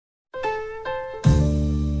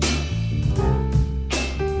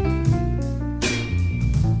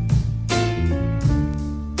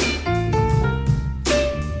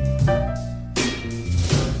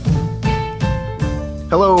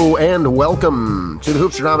and welcome to the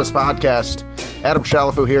Hoops Dramas podcast. Adam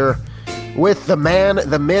Shalafu here with the man,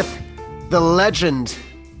 the myth, the legend,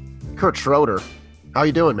 Kurt Schroeder. How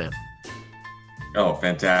you doing, man? Oh,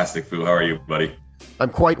 fantastic, Fu. How are you, buddy?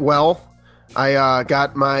 I'm quite well. I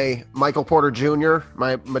got my Michael Porter Jr.,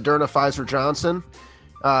 my Moderna Pfizer Johnson.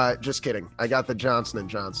 Just kidding. I got the Johnson &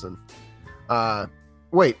 Johnson.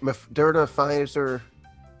 Wait, Moderna Pfizer...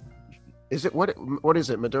 Is it what is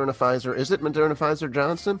it? Moderna Pfizer? Is it Moderna Pfizer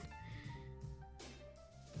Johnson?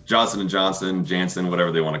 Johnson & Johnson, Janssen,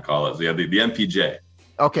 whatever they want to call it. So yeah, the MPJ.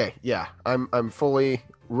 Okay, yeah. I'm fully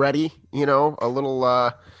ready, a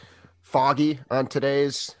little foggy on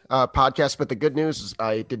today's podcast, but the good news is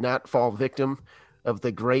I did not fall victim of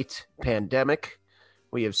the great pandemic.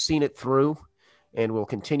 We have seen it through and we'll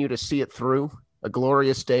continue to see it through. A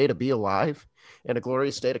glorious day to be alive. And a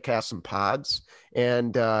glorious day to cast some pods,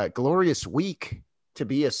 and glorious week to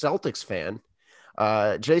be a Celtics fan.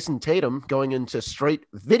 Jason Tatum going into straight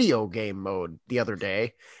video game mode the other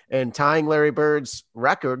day and tying Larry Bird's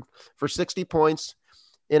record for 60 points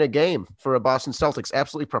in a game for a Boston Celtics.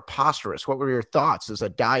 Absolutely preposterous. What were your thoughts as a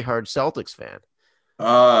diehard Celtics fan?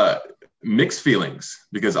 Mixed feelings,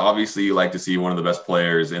 because obviously you like to see one of the best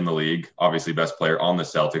players in the league, obviously best player on the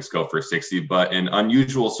Celtics, go for 60, but in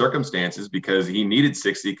unusual circumstances because he needed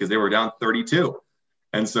 60 because they were down 32.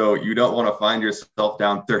 And so you don't want to find yourself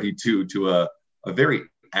down 32 to a very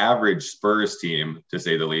average Spurs team, to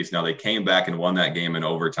say the least. Now, they came back and won that game in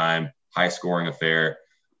overtime, high-scoring affair,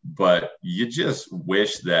 but you just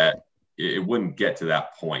wish that it wouldn't get to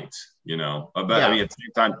that point, But yeah. I mean, at the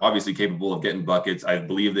same time, obviously capable of getting buckets. I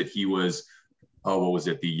believe that he was,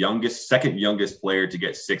 the second youngest player to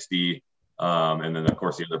get 60. And then, of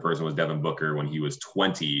course, the other person was Devin Booker when he was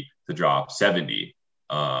 20 to drop 70.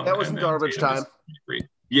 That was in garbage time.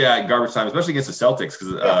 Yeah, garbage time, especially against the Celtics,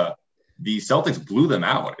 because the Celtics blew them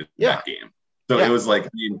out in that game. So it was like,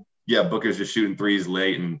 Booker's just shooting threes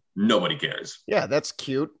late and nobody cares. Yeah, that's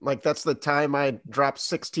cute. Like, that's the time I dropped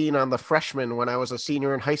 16 on the freshman when I was a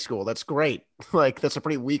senior in high school. That's great. Like, that's a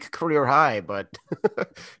pretty weak career high, but,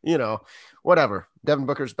 whatever. Devin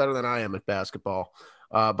Booker's better than I am at basketball.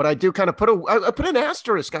 But I do kind of I put an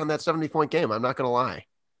asterisk on that 70-point game. I'm not going to lie.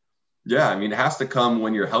 Yeah, I mean, it has to come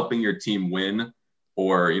when you're helping your team win,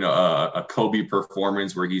 or, a Kobe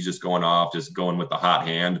performance where he's just going off, just going with the hot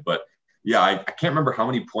hand. But yeah, I can't remember how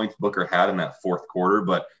many points Booker had in that fourth quarter,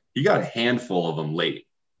 but he got a handful of them late.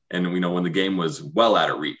 And, when the game was well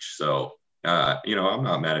out of reach. So, I'm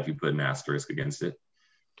not mad if you put an asterisk against it.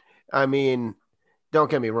 I mean,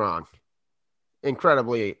 don't get me wrong.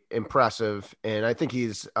 Incredibly impressive. And I think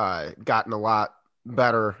he's gotten a lot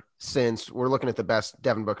better since. We're looking at the best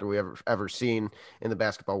Devin Booker we've ever seen in the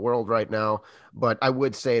basketball world right now. But I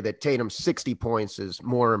would say that Tatum's 60 points is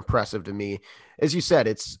more impressive to me. As you said,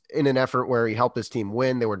 it's in an effort where he helped his team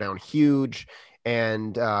win. They were down huge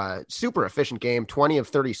and super efficient game, 20 of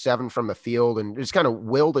 37 from the field, and just kind of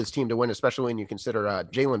willed his team to win, especially when you consider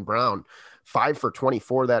Jaylen Brown, 5 for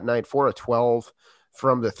 24 that night, 4 of 12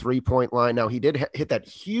 from the 3-point line. Now, he did hit that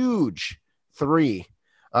huge three.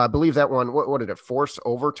 I believe that one, what did it force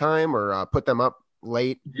overtime or put them up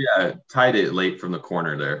late? Yeah, tied it late from the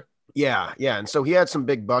corner there. Yeah. And so he had some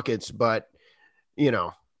big buckets, but,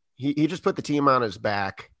 he just put the team on his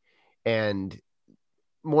back, and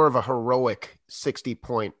more of a heroic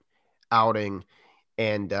 60-point outing,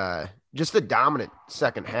 and just the dominant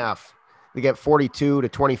second half. They get 42 to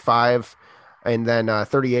 25 and then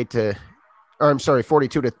 42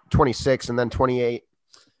 to 26 and then 28.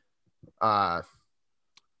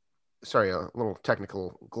 Sorry, a little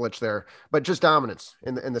technical glitch there, but just dominance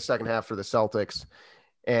in the second half for the Celtics,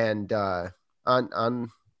 and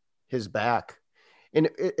on his back. And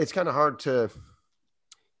it's kind of hard to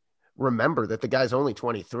remember that the guy's only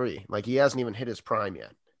 23. Like, he hasn't even hit his prime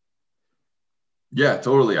yet. Yeah,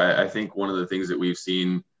 totally. I think one of the things that we've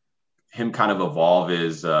seen him kind of evolve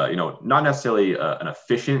is, not necessarily an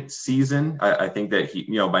efficient season. I think that he,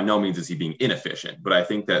 by no means is he being inefficient, but I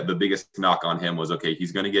think that the biggest knock on him was, okay,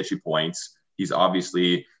 he's going to get you points. He's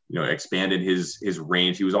obviously, expanded his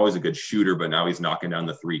range. He was always a good shooter, but now he's knocking down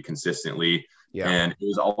the three consistently. Yeah. And it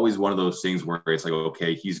was always one of those things where it's like,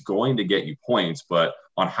 okay, he's going to get you points, but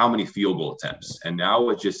on how many field goal attempts? And now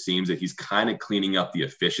it just seems that he's kind of cleaning up the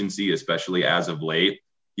efficiency, especially as of late.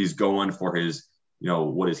 He's going for his,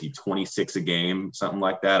 what is he, 26 a game, something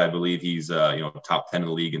like that. I believe he's, top 10 in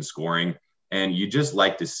the league in scoring. And you just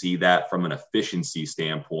like to see that from an efficiency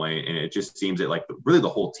standpoint. And it just seems that, like, really the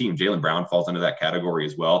whole team, Jaylen Brown falls into that category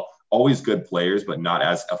as well. Always good players, but not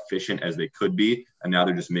as efficient as they could be. And now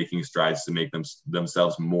they're just making strides to make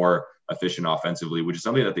themselves more efficient offensively, which is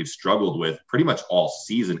something that they've struggled with pretty much all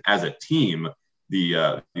season as a team.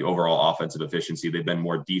 The overall offensive efficiency, they've been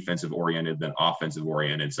more defensive oriented than offensive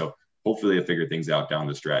oriented. So hopefully they figure things out down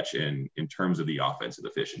the stretch in terms of the offensive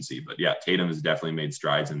efficiency. But yeah, Tatum has definitely made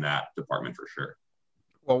strides in that department for sure.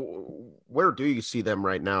 Well, where do you see them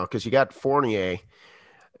right now? Because you got Fournier,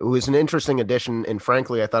 who is an interesting addition. And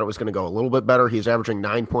frankly, I thought it was going to go a little bit better. He's averaging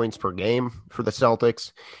 9 points per game for the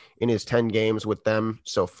Celtics in his 10 games with them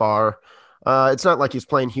so far. It's not like he's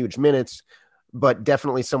playing huge minutes, but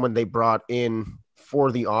definitely someone they brought in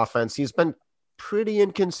for the offense. He's been pretty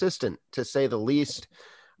inconsistent, to say the least,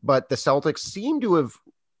 but the Celtics seem to have,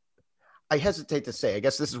 I hesitate to say, I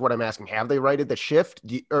guess this is what I'm asking. Have they righted the shift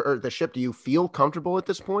or the ship? Do you feel comfortable at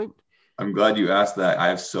this point? I'm glad you asked that. I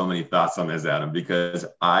have so many thoughts on this, Adam, because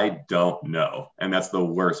I don't know. And that's the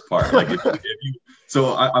worst part. Like,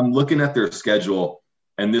 I'm looking at their schedule,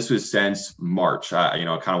 and this was since March. I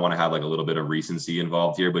kind of want to have like a little bit of recency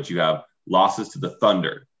involved here, but you have losses to the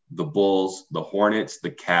Thunder, the Bulls, the Hornets,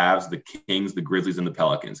 the Cavs, the Kings, the Grizzlies, and the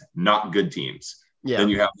Pelicans. Not good teams. Yeah. Then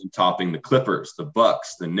you have them topping the Clippers, the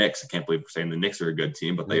Bucks, the Knicks. I can't believe we're saying the Knicks are a good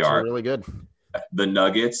team, but they are really good. The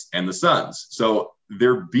Nuggets and the Suns. So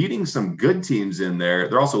they're beating some good teams in there.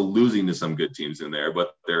 They're also losing to some good teams in there,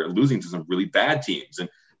 but they're losing to some really bad teams. And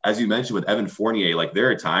as you mentioned with Evan Fournier, like there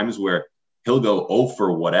are times where he'll go 0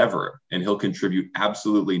 for whatever and he'll contribute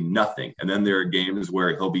absolutely nothing. And then there are games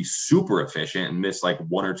where he'll be super efficient and miss like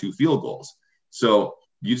 1 or 2 field goals. So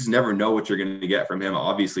you just never know what you're going to get from him.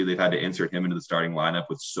 Obviously, they've had to insert him into the starting lineup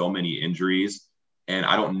with so many injuries. And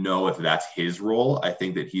I don't know if that's his role. I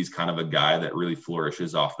think that he's kind of a guy that really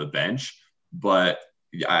flourishes off the bench. But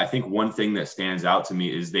I think one thing that stands out to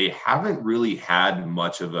me is they haven't really had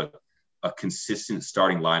much of a consistent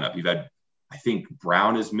starting lineup. You've had, I think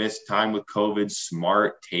Brown has missed time with COVID,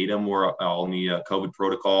 Smart, Tatum were all in the COVID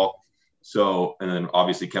protocol. So, and then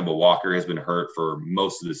obviously Kemba Walker has been hurt for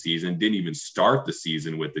most of the season, didn't even start the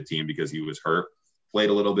season with the team because he was hurt,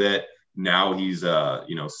 played a little bit. Now he's,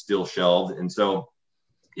 still shelved. And so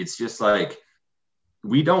it's just like,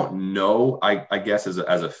 we don't know, I guess, as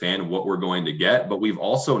a fan, what we're going to get, but we've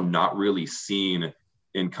also not really seen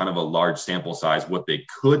in kind of a large sample size what they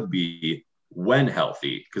could be when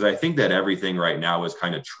healthy. Because I think that everything right now is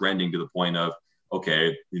kind of trending to the point of,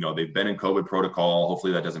 okay, they've been in COVID protocol.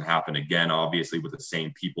 Hopefully that doesn't happen again, obviously with the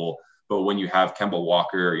same people. But when you have Kemba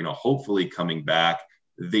Walker, hopefully coming back,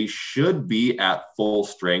 they should be at full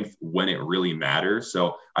strength when it really matters.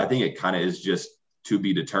 So I think it kind of is just to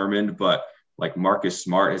be determined. But like Marcus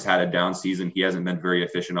Smart has had a down season. He hasn't been very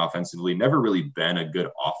efficient offensively, never really been a good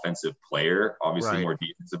offensive player, obviously right. More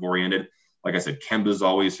defensive oriented. Like I said, Kemba's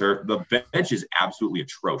always hurt. The bench is absolutely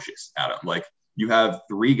atrocious, Adam. Like you have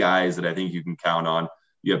 3 guys that I think you can count on.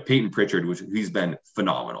 You have Peyton Pritchard, which he's been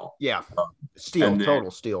phenomenal. Yeah.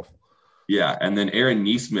 Total steal. Yeah. And then Aaron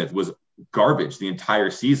Nesmith was garbage the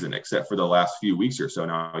entire season, except for the last few weeks or so.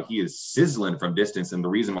 Now he is sizzling from distance. And the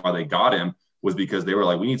reason why they got him was because they were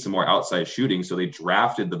like, we need some more outside shooting. So they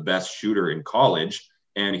drafted the best shooter in college,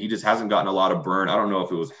 and he just hasn't gotten a lot of burn. I don't know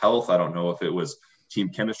if it was health. I don't know if it was team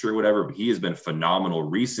chemistry or whatever, but he has been phenomenal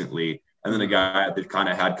recently. And then a guy that kind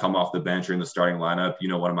of had come off the bench or in the starting lineup,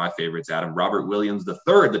 one of my favorites, Adam, Robert Williams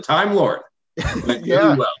III, the Time Lord.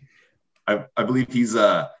 Yeah. Well. I believe he's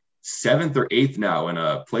 7th or 8th now in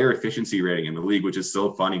a player efficiency rating in the league, which is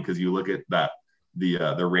so funny because you look at that,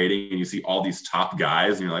 the rating, and you see all these top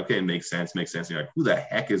guys and you're like, okay, it makes sense. And you're like, who the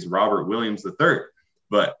heck is Robert Williams III?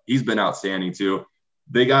 But he's been outstanding too.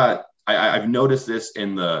 They got, I've noticed this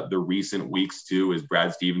in the recent weeks too, is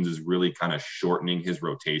Brad Stevens is really kind of shortening his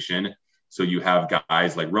rotation. So you have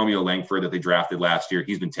guys like Romeo Langford that they drafted last year.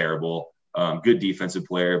 He's been terrible. Good defensive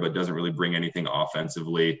player, but doesn't really bring anything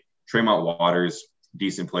offensively. Tremont Waters,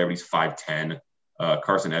 decent player, but he's 5'10".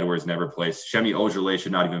 Carson Edwards never plays. Shemi Ojale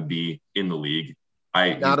should not even be in the league.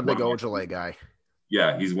 Not a big Ojale guy.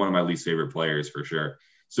 Yeah, he's one of my least favorite players for sure.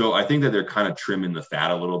 So I think that they're kind of trimming the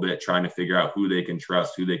fat a little bit, trying to figure out who they can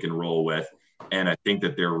trust, who they can roll with. And I think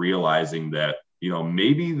that they're realizing that,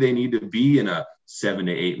 maybe they need to be in a 7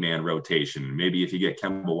 to 8 man rotation. Maybe if you get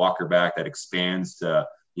Kemba Walker back, that expands to,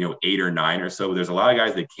 8 or 9 or so. There's a lot of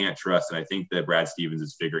guys they can't trust. And I think that Brad Stevens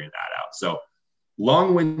is figuring that out. So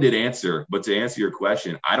long-winded answer, but to answer your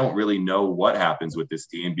question, I don't really know what happens with this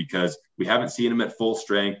team because we haven't seen them at full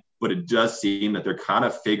strength, but it does seem that they're kind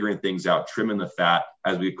of figuring things out, trimming the fat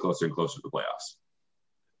as we get closer and closer to the playoffs.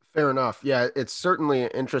 Fair enough. Yeah, it's certainly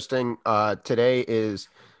interesting. Today is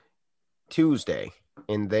Tuesday,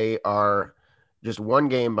 and they are just 1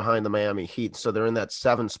 game behind the Miami Heat. So they're in that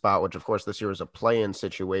 7th spot, which, of course, this year is a play-in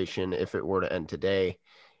situation if it were to end today.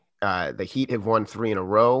 The Heat have won 3 in a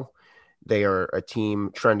row. They are a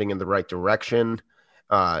team trending in the right direction.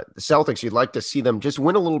 The Celtics, you'd like to see them just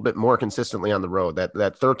win a little bit more consistently on the road. That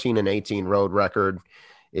 13-18 road record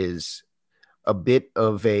is a bit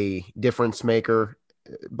of a difference maker.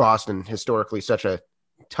 Boston, historically, such a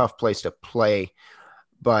tough place to play.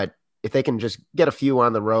 But if they can just get a few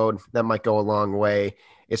on the road, that might go a long way,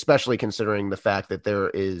 especially considering the fact that there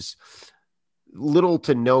is little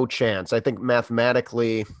to no chance. I think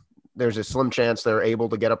mathematically, there's a slim chance they're able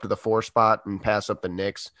to get up to the 4 spot and pass up the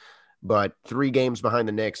Knicks, but 3 games behind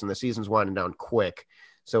the Knicks and the season's winding down quick.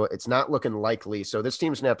 So it's not looking likely. So this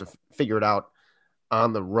team's going to have to figure it out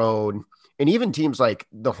on the road. And even teams like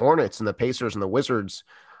the Hornets and the Pacers and the Wizards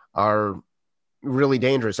are really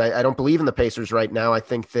dangerous. I don't believe in the Pacers right now. I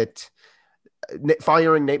think that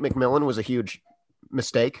firing Nate McMillan was a huge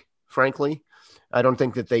mistake, frankly. I don't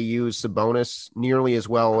think that they use Sabonis nearly as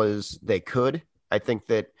well as they could. I think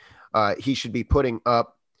that he should be putting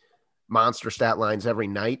up monster stat lines every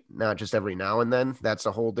night, not just every now and then. That's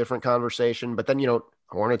a whole different conversation. But then,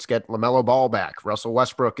 Hornets get LaMelo Ball back. Russell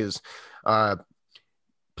Westbrook is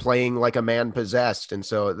playing like a man possessed. And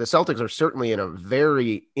so the Celtics are certainly in a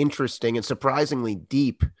very interesting and surprisingly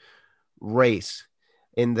deep race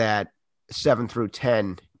in that 7 through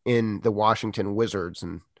 10 in the Washington Wizards.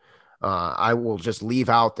 And I will just leave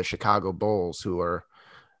out the Chicago Bulls, who are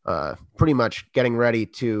pretty much getting ready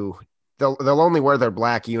to, they'll only wear their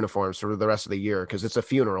black uniforms for the rest of the year because it's a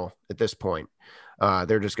funeral at this point.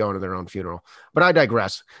 They're just going to their own funeral. But I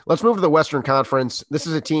digress. Let's move to the Western Conference. This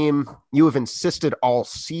is a team you have insisted all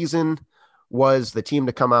season was the team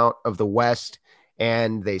to come out of the West,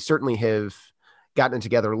 and they certainly have gotten it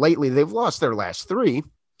together lately. They've lost their last 3,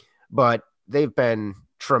 but they've been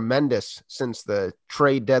tremendous since the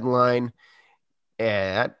trade deadline.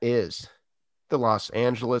 And that is the Los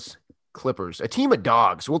Angeles Clippers, a team of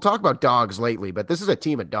dogs. We'll talk about dogs lately, but this is a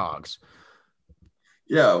team of dogs.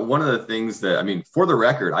 Yeah, one of the things that, for the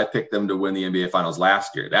record, I picked them to win the NBA Finals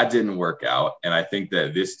last year. That didn't work out. And I think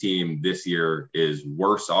that this team this year is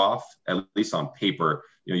worse off, at least on paper.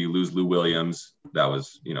 You lose Lou Williams. That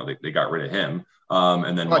was, they got rid of him.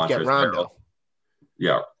 And then Montrezl Harrell.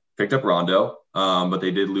 Yeah, picked up Rondo. But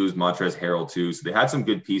they did lose Montrezl Harrell too. So they had some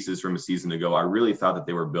good pieces from a season ago. I really thought that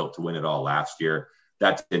they were built to win it all last year.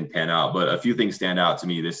 That didn't pan out. But a few things stand out to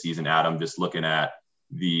me this season, Adam, just looking at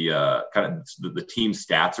the kind of the team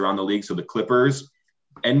stats around the league. So the Clippers,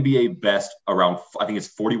 NBA best around, I think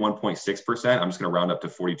it's 41.6%. I'm just going to round up to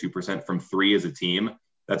 42% from 3 as a team.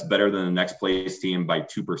 That's better than the next place team by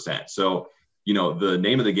 2%. So, the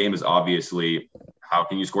name of the game is obviously how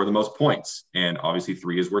can you score the most points? And obviously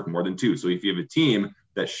 3 is worth more than 2. So if you have a team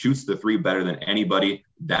that shoots the 3 better than anybody,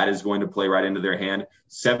 that is going to play right into their hand.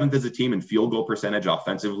 7th as a team in field goal percentage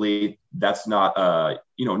offensively. That's not,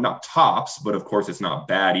 not tops, but of course it's not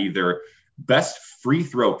bad either. Best free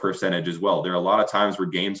throw percentage as well. There are a lot of times where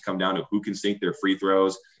games come down to who can sink their free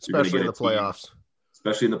throws. Especially in the playoffs.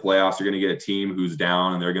 Especially in the playoffs, you're going to get a team who's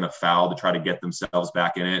down and they're going to foul to try to get themselves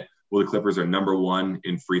back in it. Well, the Clippers are number 1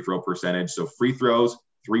 in free throw percentage. So free throws,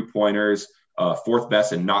 3-pointers, 4th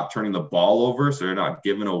best in not turning the ball over. So they're not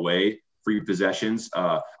giving away free possessions.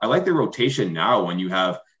 I like the rotation now when you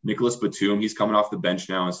have Nicholas Batum. He's coming off the bench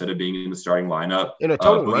now instead of being in the starting lineup. In a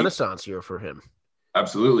total renaissance year for him.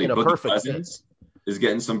 Absolutely. Boogie Cousins is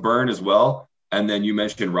getting some burn as well. And then you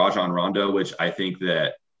mentioned Rajon Rondo, which I think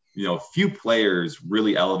that, few players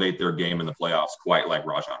really elevate their game in the playoffs quite like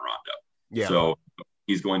Rajon Rondo. Yeah. So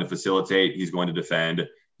he's going to facilitate. He's going to defend.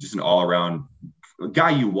 Just an all-around guy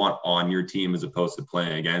you want on your team as opposed to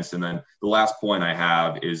playing against. And then the last point I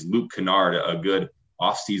have is Luke Kennard, a good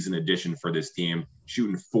offseason addition for this team,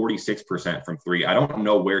 shooting 46% from 3. I don't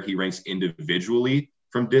know where he ranks individually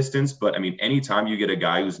from distance, but anytime you get a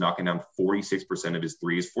guy who's knocking down 46% of his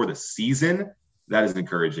threes for the season, that is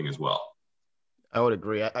encouraging as well. I would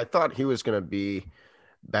agree. I thought he was going to be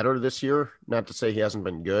better this year. Not to say he hasn't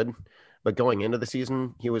been good, but going into the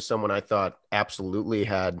season, he was someone I thought absolutely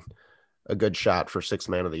had a good shot for 6th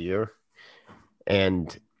man of the year.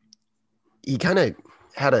 And he kind of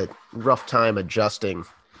had a rough time adjusting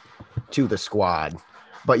to the squad,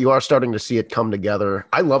 but you are starting to see it come together.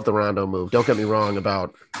 I love the Rondo move. Don't get me wrong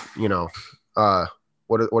about,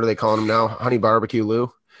 what are they calling him now? Honey Barbecue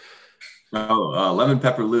Lou? Lemon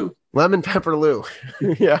Pepper Lou. Lemon Pepper Lou.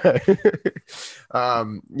 Yeah.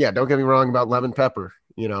 Don't get me wrong about Lemon Pepper.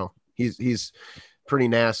 He's pretty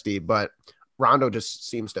nasty, but Rondo just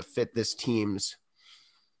seems to fit this team's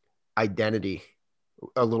identity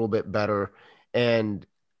a little bit better. And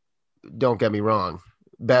don't get me wrong,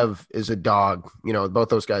 Bev is a dog. Both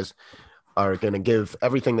those guys are going to give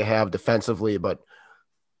everything they have defensively, but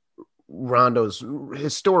Rondo's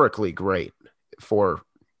historically great for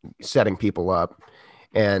setting people up,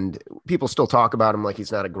 and people still talk about him like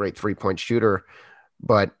he's not a great 3-point shooter,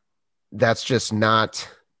 but that's just not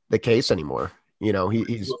the case anymore. You know,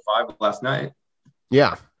 he's 5 last night.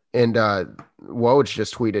 Yeah. And Woj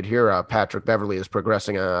just tweeted here, Patrick Beverly is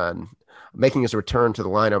progressing on making his return to the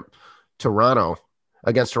lineup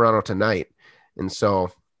against Toronto tonight. And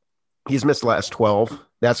so he's missed the last 12.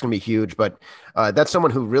 That's going to be huge. But that's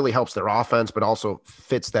someone who really helps their offense, but also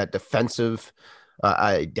fits that defensive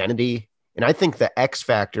identity. And I think the X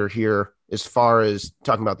factor here, as far as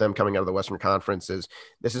talking about them coming out of the Western Conference, is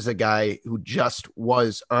this is a guy who just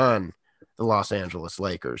was on the Los Angeles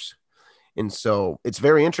Lakers. And so it's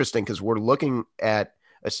very interesting because we're looking at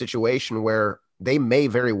a situation where they may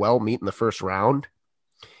very well meet in the first round.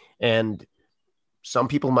 And some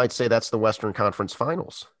people might say that's the Western Conference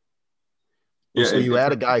Finals. Yeah, so you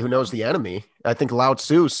add a guy who knows the enemy. I think Lao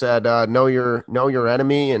Tzu said, know your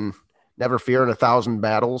enemy and never fear in 1,000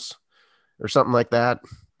 battles or something like that.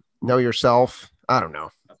 Know yourself. I don't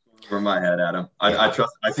know. That's over my head, Adam. I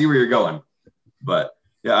see where you're going, but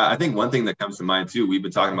yeah, I think one thing that comes to mind too, we've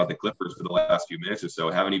been talking about the Clippers for the last few minutes or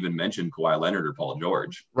so, haven't even mentioned Kawhi Leonard or Paul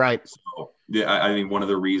George. Right. So yeah, I think one of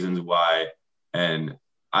the reasons why, and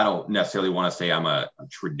I don't necessarily want to say I'm a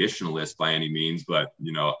traditionalist by any means, but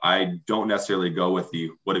you know, I don't necessarily go with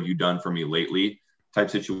the "what have you done for me lately"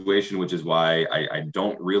 type situation, which is why I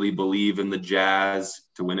don't really believe in the Jazz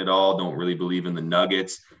to win it all. Don't really believe in the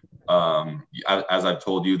Nuggets. As I've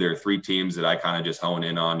told you, there are 3 teams that I kind of just hone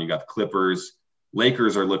in on. You got the Clippers.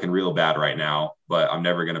 Lakers are looking real bad right now, but I'm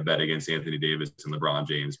never going to bet against Anthony Davis and LeBron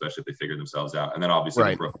James, especially if they figure themselves out. And then obviously,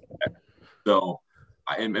 right. So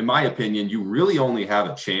in my opinion, you really only have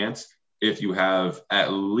a chance if you have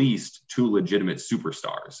at least 2 legitimate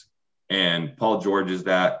superstars. And Paul George is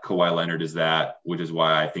that, Kawhi Leonard is that, which is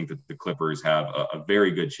why I think that the Clippers have a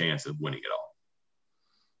very good chance of winning it all.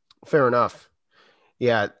 Fair enough.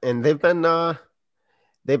 Yeah, and they've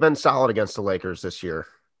been solid against the Lakers this year.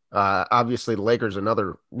 Obviously, the Lakers are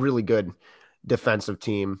another really good defensive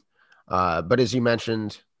team. But as you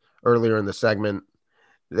mentioned earlier in the segment,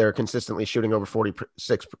 they're consistently shooting over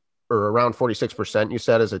 46 or around 46%, you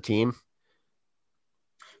said, as a team.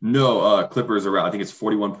 No, Clippers around, I think it's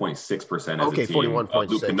 41.6% as okay, a team. 41.6.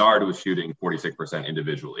 Luke Kennard was shooting 46%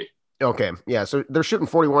 individually. Okay, yeah, so they're shooting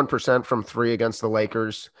 41% from 3 against the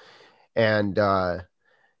Lakers. And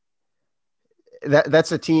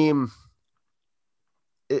that's a team.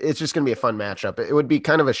 It's just going to be a fun matchup. It would be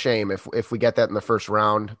kind of a shame if we get that in the first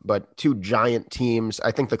round, but 2 giant teams.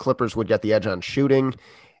 I think the Clippers would get the edge on shooting,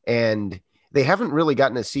 and they haven't really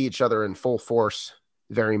gotten to see each other in full force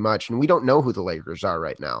very much. And we don't know who the Lakers are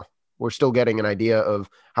right now. We're still getting an idea of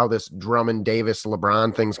how this Drummond, Davis,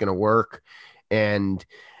 LeBron thing's going to work. And,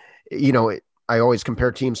 you know, I always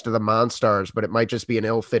compare teams to the Monstars, but it might just be an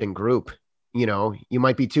ill-fitting group. You know, you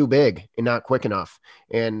might be too big and not quick enough.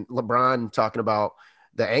 And LeBron talking about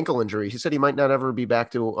the ankle injury, he said he might not ever be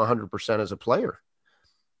back to 100% as a player.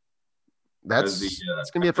 That's it's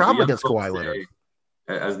going to be a problem against Kawhi Leonard.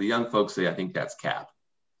 As the young folks say, I think that's cap.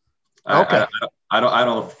 Okay. I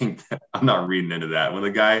don't think that, I'm not reading into that. When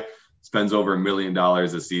the guy spends over $1 million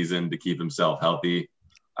a season to keep himself healthy,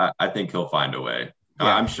 I think he'll find a way.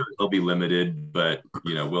 Yeah. I'm sure he'll be limited, but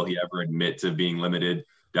you know, will he ever admit to being limited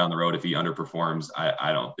down the road if he underperforms?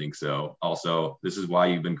 I don't think so. Also, this is why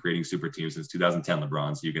you've been creating super teams since 2010,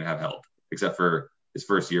 LeBron, so you can have help, except for his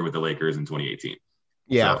first year with the Lakers in 2018.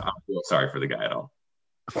 Yeah. So I don't feel sorry for the guy at all.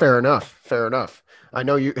 Fair enough. I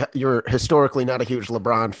know you're historically not a huge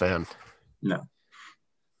LeBron fan. No.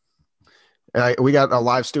 We got a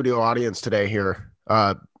live studio audience today here.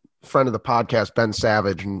 Friend of the podcast, Ben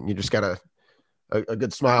Savage, and you just got a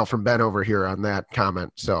good smile from Ben over here on that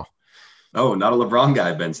comment. So, oh, not a LeBron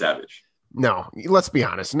guy, Ben Savage. No, let's be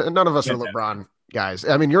honest. None of us are LeBron guys.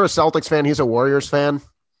 I mean, you're a Celtics fan. He's a Warriors fan.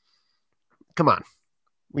 Come on.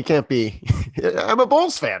 We can't be. I'm a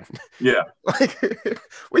Bulls fan. Yeah. Like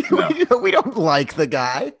we don't like the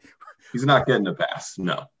guy. He's not getting a pass.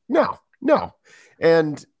 No.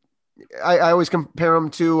 And I always compare him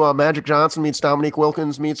to Magic Johnson meets Dominique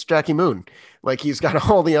Wilkins meets Jackie Moon. Like he's got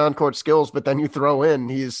all the on-court skills, but then you throw in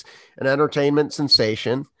he's an entertainment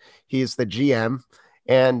sensation. He's the GM,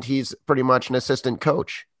 and he's pretty much an assistant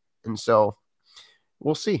coach. And so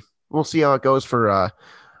we'll see. We'll see how it goes for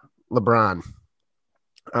LeBron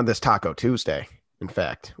on this Taco Tuesday, in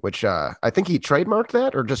fact, which I think he trademarked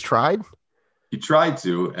that or just tried. He tried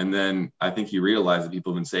to, and then I think he realized that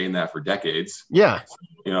people have been saying that for decades. Yeah. So,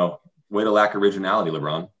 you know, way to lack originality,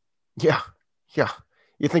 LeBron. Yeah.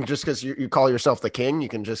 You think just because you call yourself the king, you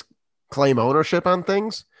can just claim ownership on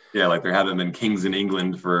things? Yeah, like there haven't been kings in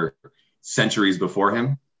England for centuries before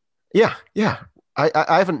him. Yeah, yeah.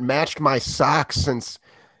 I haven't matched my socks since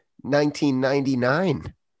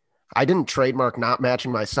 1999. I didn't trademark not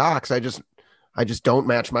matching my socks. I just don't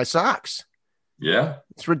match my socks. Yeah,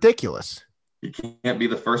 It's ridiculous. you can't be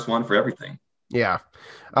the first one for everything. Yeah.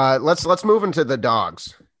 Let's move into the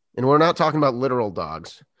dogs, and we're not talking about literal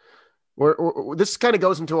dogs. This kind of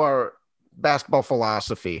goes into our basketball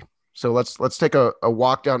philosophy. So let's take a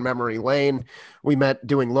walk down memory lane. We met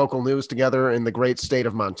doing local news together in the great state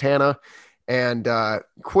of Montana, and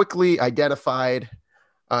quickly identified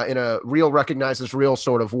in a real recognizes real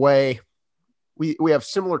sort of way. We have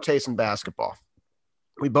similar tastes in basketball.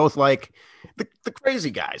 We both like the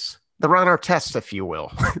crazy guys, the Ron Artests, if you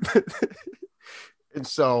will. And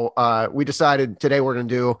so we decided today we're going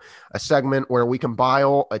to do a segment where we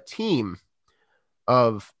compile a team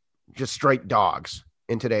of just straight dogs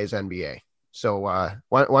in today's NBA. So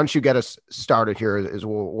why don't you get us started here? Let's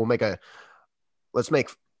make a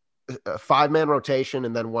 5-man rotation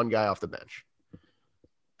and then one guy off the bench.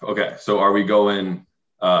 Okay, so are we going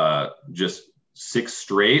just 6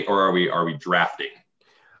 straight, or are we drafting?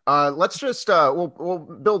 Let's just we'll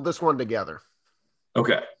build this one together.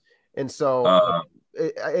 Okay. And so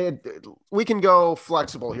we can go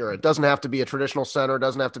flexible here. It doesn't have to be a traditional center. It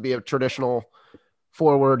doesn't have to be a traditional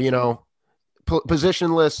forward.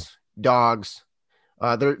 Positionless dogs.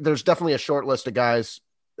 There's definitely a short list of guys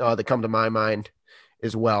that come to my mind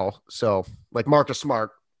as well. So like Marcus Smart,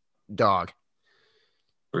 dog.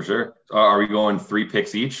 For sure. Are we going 3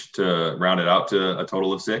 picks each to round it out to a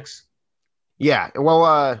total of 6? Yeah.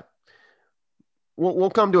 Well, we'll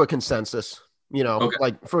come to a consensus. Okay.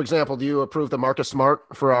 Like for example, do you approve the Marcus Smart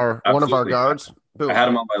for Absolutely. one of our guards? Boom. I had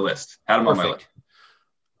him on my list. Perfect.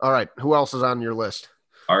 All right. Who else is on your list?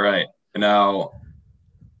 All right. Now,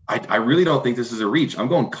 I really don't think this is a reach. I'm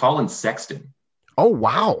going Colin Sexton. Oh,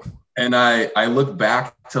 wow. And I look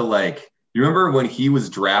back to you remember when he was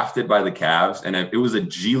drafted by the Cavs, and it was a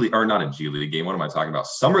G League, or not a G League game. What am I talking about?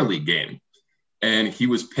 Summer League game. And he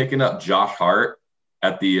was picking up Josh Hart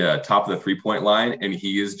at the top of the 3-point line. And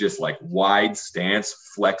he is just wide stance,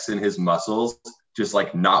 flexing his muscles, just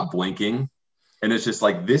not blinking. And it's just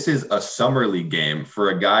this is a Summer League game for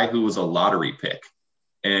a guy who was a lottery pick.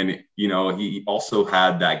 And, he also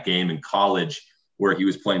had that game in college where he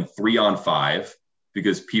was playing 3-on-5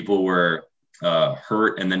 because people were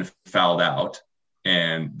hurt and then fouled out.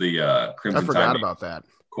 And the Crimson Tide, I forgot about that.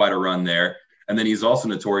 Quite a run there. And then he's also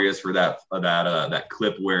notorious for that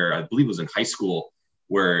clip where I believe it was in high school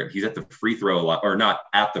where he's at the free throw line, or not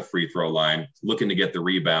at the free throw line, looking to get the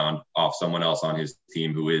rebound off someone else on his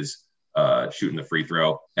team who is shooting the free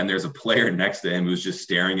throw. And there's a player next to him who's just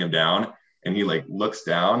staring him down. And he looks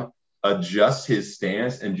down, adjusts his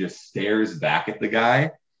stance, and just stares back at the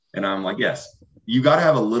guy. And I'm like, yes, you got to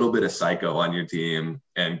have a little bit of psycho on your team.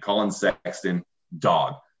 And Colin Sexton,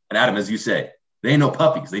 dog. And Adam, as you say, they ain't no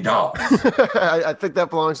puppies, they dogs. I think that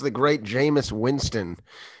belongs to the great Jameis Winston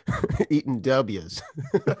eating W's.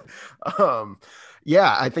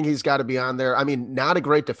 Yeah, I think he's got to be on there. I mean, not a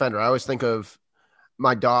great defender. I always think of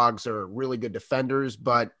my dogs are really good defenders,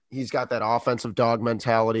 but he's got that offensive dog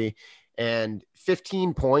mentality. And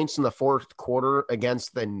 15 points in the fourth quarter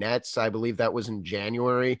against the Nets. I believe that was in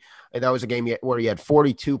January. And that was a game where he had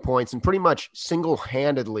 42 points and pretty much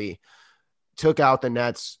single-handedly took out the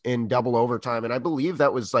Nets in double overtime. And I believe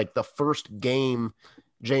that was the first game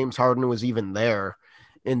James Harden was even there.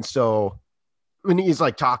 And so when he's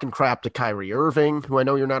talking crap to Kyrie Irving, who I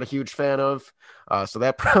know you're not a huge fan of. So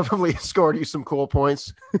that probably scored you some cool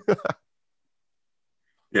points.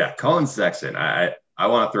 Yeah, Colin Sexton. I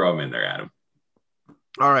want to throw him in there, Adam.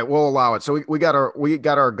 All right, we'll allow it. So we got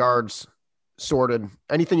our guards sorted.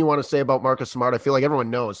 Anything you want to say about Marcus Smart? I feel like everyone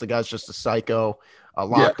knows the guy's just a psycho, a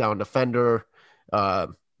lockdown defender.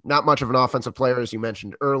 Not much of an offensive player, as you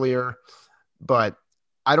mentioned earlier, but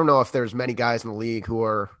I don't know if there's many guys in the league who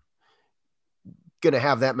are going to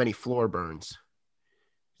have that many floor burns.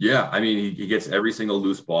 Yeah, I mean, he gets every single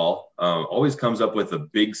loose ball. Always comes up with a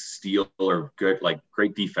big steal or good,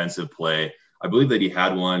 great defensive play. I believe that he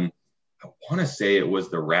had one. I want to say it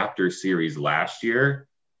was the Raptors series last year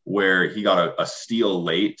where he got a steal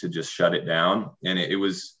late to just shut it down, and it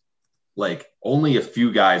was only a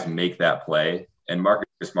few guys make that play. And Marcus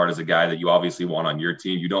Smart is a guy that you obviously want on your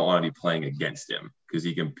team. You don't want to be playing against him because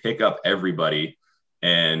he can pick up everybody.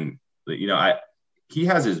 And he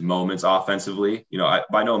has his moments offensively.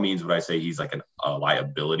 By no means would I say he's a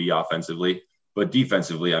liability offensively, but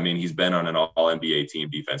defensively, I mean, he's been on an all-NBA team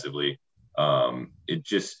defensively. It's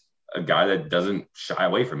just a guy that doesn't shy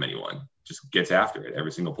away from anyone, just gets after it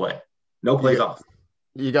every single play. No plays off.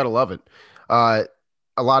 You got to love it. Uh,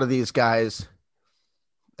 a lot of these guys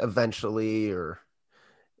eventually or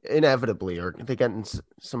inevitably or they get in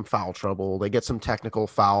some foul trouble. They get some technical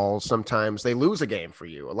fouls. Sometimes they lose a game for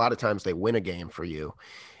you. A lot of times they win a game for you.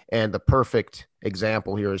 And the perfect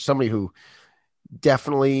example here is somebody who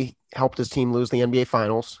definitely helped his team lose the NBA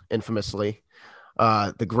Finals, infamously.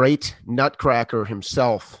 The great nutcracker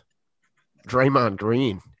himself, Draymond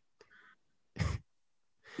Green.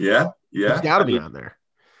 Yeah, He's yeah. got to I be mean, on there.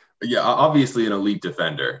 yeah, obviously an elite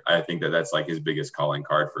defender. I think that that's like his biggest calling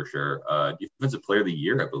card for sure. Defensive Player of the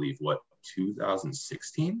Year, I believe. What,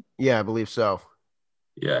 2016? Yeah, I believe so.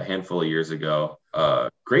 Yeah, a handful of years ago.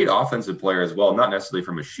 Great offensive player as well, not necessarily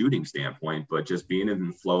from a shooting standpoint, but just being in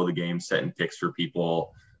the flow of the game, setting picks for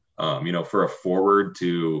people. For a forward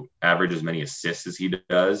to average as many assists as he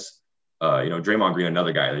does, Draymond Green,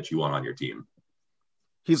 another guy that you want on your team.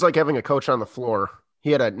 He's like having a coach on the floor.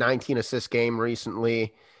 He had a 19 assist game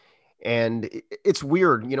recently. And it's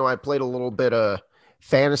weird. I played a little bit of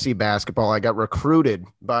fantasy basketball. I got recruited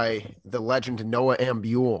by the legend Noah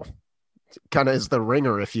Ambule, kind of as the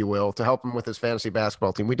ringer, if you will, to help him with his fantasy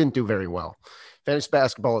basketball team. We didn't do very well. Fantasy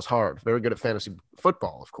basketball is hard. Very good at fantasy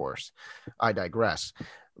football, of course. I digress.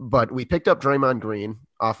 But we picked up Draymond Green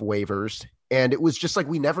off waivers, and it was just like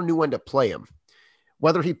we never knew when to play him.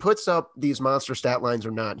 Whether he puts up these monster stat lines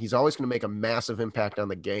or not, he's always going to make a massive impact on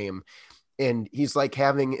the game. And he's like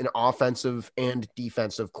having an offensive and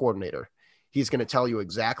defensive coordinator. He's going to tell you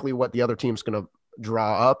exactly what the other team's going to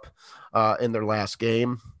draw up in their last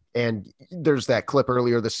game. And there's that clip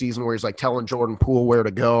earlier this season where he's like telling Jordan Poole where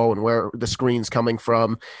to go and where the screen's coming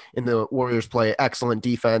from. And the Warriors play excellent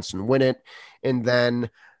defense and win it. And then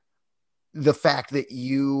the fact that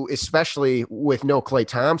you, especially with no Klay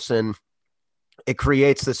Thompson, it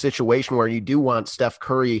creates the situation where you do want Steph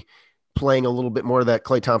Curry playing a little bit more of that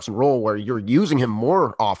Klay Thompson role where you're using him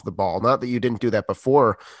more off the ball. Not that you didn't do that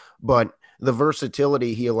before, but the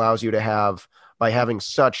versatility he allows you to have by having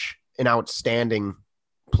such an outstanding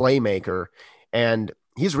playmaker. And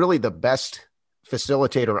he's really the best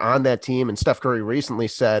facilitator on that team. And Steph Curry recently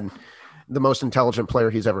said the most intelligent player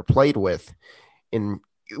he's ever played with. And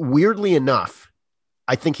weirdly enough,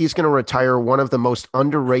 I think he's going to retire one of the most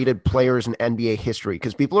underrated players in NBA history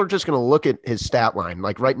because people are just going to look at his stat line.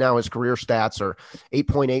 Like right now, his career stats are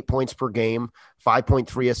 8.8 points per game,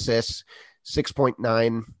 5.3 assists,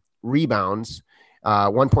 6.9 rebounds,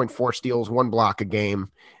 1.4 steals, 1 block a game,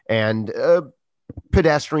 and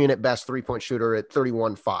pedestrian at best 3-point shooter at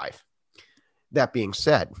 31.5. That being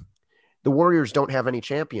said, the Warriors don't have any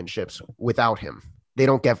championships without him. They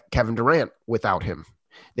don't get Kevin Durant without him.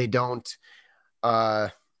 They don't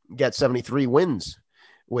get 73 wins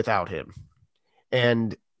without him.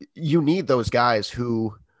 And you need those guys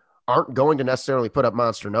who aren't going to necessarily put up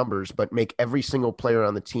monster numbers, but make every single player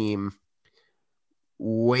on the team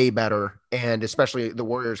way better. And especially the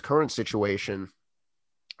Warriors' current situation,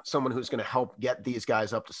 someone who's going to help get these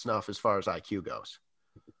guys up to snuff as far as IQ goes.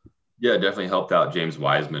 Yeah, definitely helped out James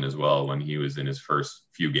Wiseman as well when he was in his first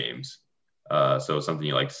few games. So something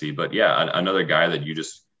you like to see. But yeah, another guy that you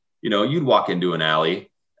just, you'd walk into an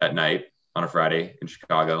alley at night on a Friday in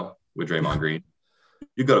Chicago with Draymond Green.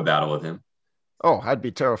 You'd go to battle with him. Oh, I'd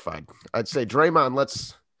be terrified. I'd say, Draymond,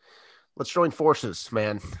 let's join forces,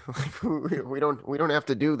 man. we don't have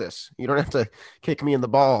to do this. You don't have to kick me in the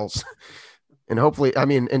balls. And hopefully,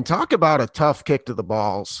 and talk about a tough kick to the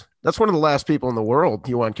balls. That's one of the last people in the world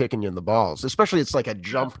you want kicking you in the balls, especially it's like a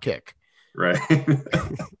jump kick. Right.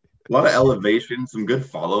 A lot of elevation, some good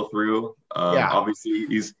follow through. Obviously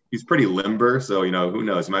he's pretty limber. So, who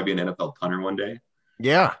knows? He might be an NFL punter one day.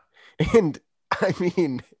 Yeah. And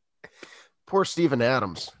poor Steven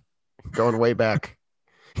Adams going way back.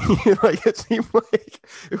 It seemed like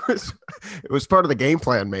it was part of the game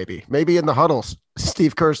plan. Maybe in the huddles,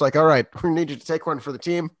 Steve Kerr's like, all right, we need you to take one for the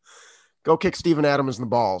team. Go kick Steven Adams in the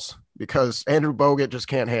balls because Andrew Bogut just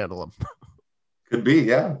can't handle him. Could be,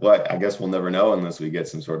 yeah. Well, I guess we'll never know unless we get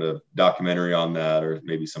some sort of documentary on that, or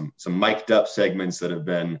maybe some mic'd up segments that have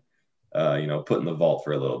been, put in the vault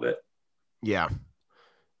for a little bit. Yeah.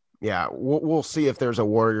 We'll see if there's a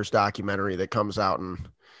Warriors documentary that comes out in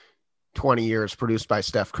 20 years produced by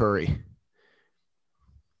Steph Curry.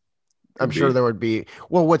 I'm sure there would be.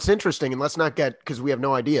 Well, what's interesting, and let's not get, because we have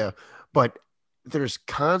no idea, but there's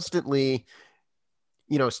constantly,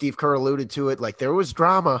 Steve Kerr alluded to it, like there was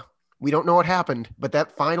drama. We don't know what happened, but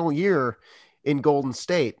that final year in Golden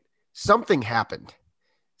State, something happened.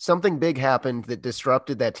 Something big happened that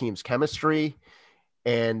disrupted that team's chemistry,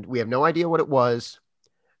 and we have no idea what it was,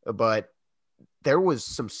 but there was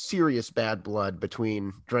some serious bad blood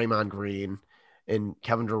between Draymond Green and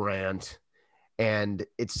Kevin Durant, And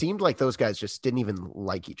it seemed like those guys just didn't even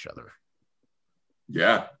like each other.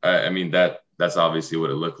 Yeah. I mean, that's obviously what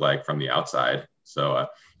it looked like from the outside. So,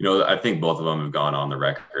 I think both of them have gone on the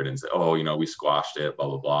record and said, oh, we squashed it, blah,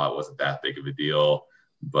 blah, blah. It wasn't that big of a deal.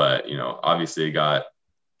 But, obviously it got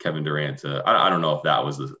Kevin Durant to, I don't know if that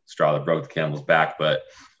was the straw that broke the camel's back, but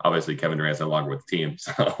obviously Kevin Durant's no longer with the team.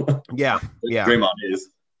 So yeah. Draymond is,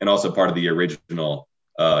 and also part of the original,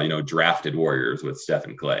 drafted Warriors with Steph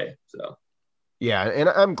and Clay. So, yeah. And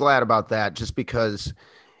I'm glad about that just because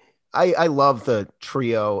I love the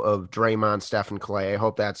trio of Draymond, Steph, and Clay. I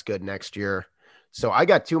hope that's good next year. So I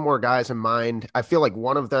got two more guys in mind. I feel like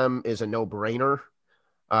one of them is a no-brainer,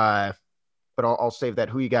 but I'll save that.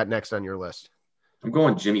 Who you got next on your list? I'm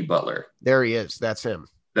going Jimmy Butler. There he is. That's him.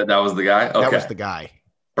 That was the guy? Okay. That was the guy.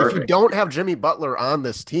 Perfect. If you don't have Jimmy Butler on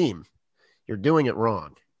this team, you're doing it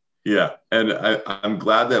wrong. Yeah, and I'm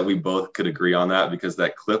glad that we both could agree on that because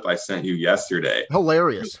that clip I sent you yesterday.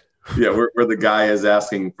 Hilarious. Yeah, where the guy is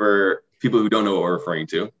asking, for people who don't know what we're referring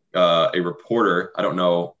to, a reporter, I don't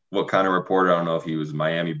know what kind of reporter, I don't know if he was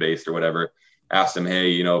Miami-based or whatever, asked him,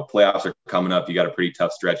 hey, playoffs are coming up. You got a pretty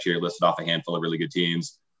tough stretch here, listed off a handful of really good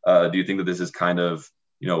teams. Do you think that this is kind of,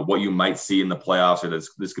 what you might see in the playoffs, or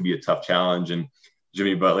this could be a tough challenge? And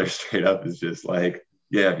Jimmy Butler straight up is just like,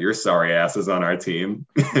 yeah, your sorry ass is on our team.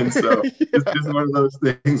 And so It's just one of those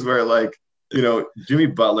things where, like, Jimmy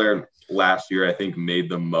Butler last year, I think, made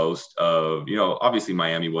the most of, obviously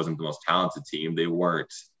Miami wasn't the most talented team. They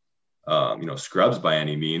weren't, scrubs by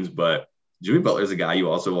any means, but Jimmy Butler is a guy you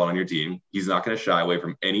also want on your team. He's not going to shy away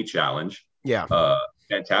from any challenge. Yeah.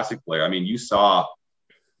 Fantastic player. I mean, you saw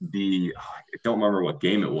I don't remember what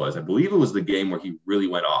game it was. I believe it was the game where he really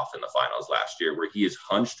went off in the finals last year, where he is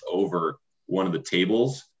hunched over one of the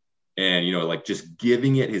tables and, just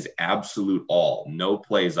giving it his absolute all, no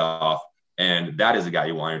plays off. And that is a guy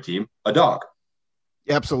you want on your team, a dog.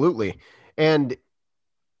 Absolutely. And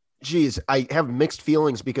geez, I have mixed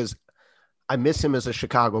feelings because I miss him as a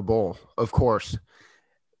Chicago Bull, of course.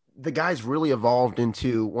 The guy's really evolved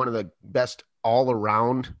into one of the best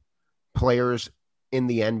all-around players in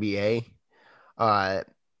the NBA.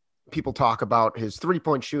 People talk about his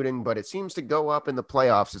three-point shooting, but it seems to go up in the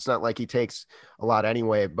playoffs. It's not like he takes a lot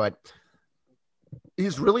anyway, but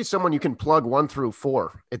he's really someone you can plug 1 through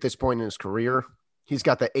 4 at this point in his career. He's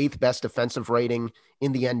got the 8th best defensive rating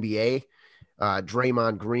in the NBA.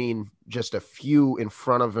 Draymond Green just a few in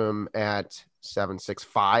front of him at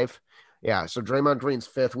 7.65. Yeah, so Draymond Green's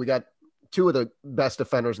 5th. We got 2 of the best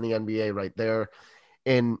defenders in the NBA right there.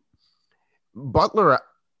 And Butler,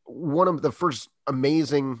 one of the first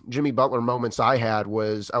amazing Jimmy Butler moments I had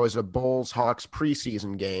was I was a Bulls-Hawks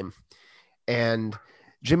preseason game, and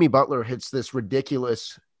Jimmy Butler hits this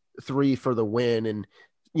ridiculous 3 for the win, and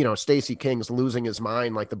Stacey King's losing his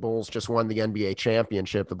mind like the Bulls just won the NBA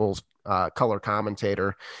championship. The Bulls color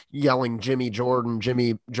commentator yelling Jimmy Jordan,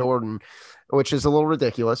 which is a little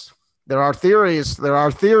ridiculous. There are theories. We'll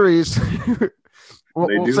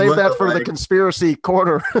save that for the conspiracy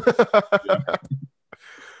corner. Yeah.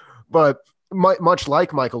 But much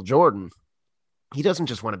like Michael Jordan, he doesn't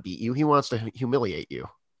just want to beat you. He wants to humiliate you.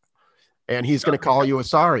 And he's going to call you a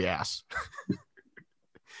sorry ass.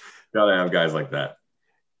 Gotta have guys like that.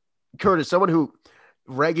 Curtis, someone who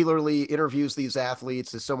regularly interviews these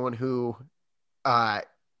athletes, is someone who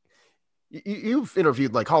you've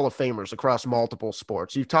interviewed like Hall of Famers across multiple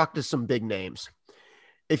sports. You've talked to some big names.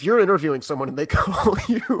 If you're interviewing someone and they call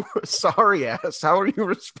you a sorry ass, how are you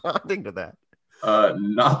responding to that?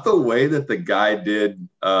 Not the way that the guy did.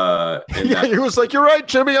 He was like, "You're right,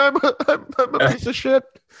 Jimmy. I'm a piece of shit."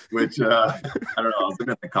 Which I don't know. I was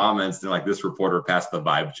looking at the comments and like, this reporter passed the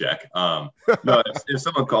vibe check. No, if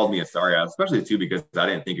someone called me a sorry ass, especially too because I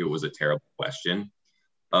didn't think it was a terrible question.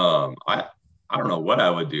 I don't know what I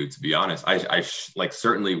would do, to be honest. I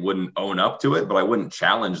certainly wouldn't own up to it, but I wouldn't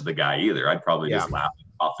challenge the guy either. I'd probably just laugh it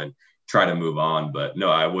off and try to move on. But no,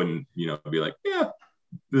 I wouldn't. Be like, yeah.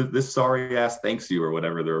 This sorry ass thanks you, or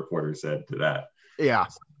whatever the reporter said to that. Yeah,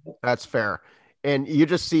 that's fair. And you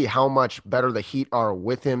just see how much better the Heat are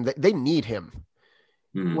with him. They need him.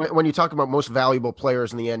 Mm-hmm. When you talk about most valuable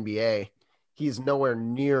players in the NBA, he's nowhere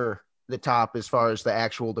near the top as far as the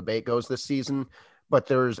actual debate goes this season. But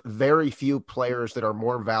there's very few players that are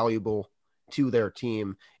more valuable to their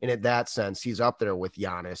team. And in that sense, he's up there with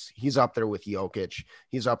Giannis. He's up there with Jokic.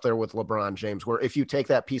 He's up there with LeBron James, where if you take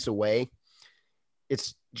that piece away,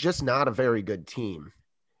 it's just not a very good team.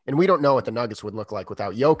 And we don't know what the Nuggets would look like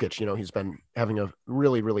without Jokic. He's been having a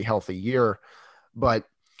really, really healthy year, but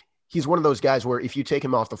he's one of those guys where if you take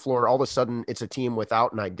him off the floor, all of a sudden it's a team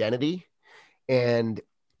without an identity. And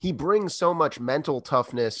he brings so much mental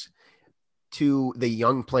toughness to the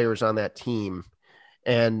young players on that team.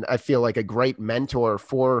 And I feel like a great mentor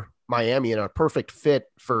for Miami and a perfect fit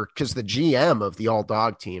for, because the GM of the all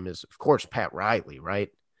dog team is, of course, Pat Riley, right?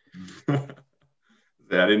 I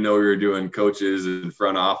didn't know we were doing coaches in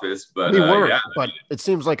front office, but we were, yeah, but it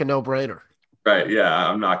seems like a no-brainer. Right. Yeah,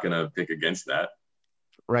 I'm not going to pick against that.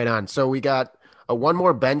 Right on. So we got a one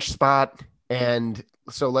more bench spot. And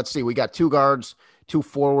so let's see, we got 2 guards, 2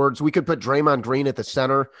 forwards. We could put Draymond Green at the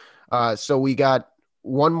center. So we got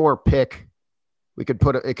one more pick. We could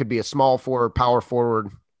put it could be a small forward, power forward,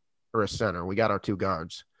 or a center. We got our 2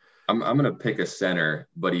 guards. I'm going to pick a center,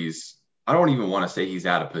 but I don't even want to say he's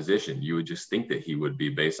out of position. You would just think that he would be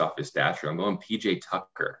based off his stature. I'm going PJ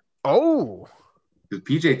Tucker. Oh, because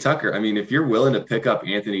PJ Tucker, I mean, if you're willing to pick up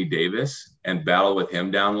Anthony Davis and battle with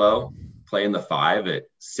him down low, playing the 5 at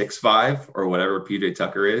 6'5" or whatever PJ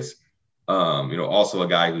Tucker is, also a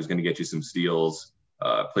guy who's going to get you some steals,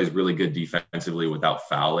 plays really good defensively without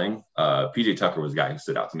fouling. PJ Tucker was a guy who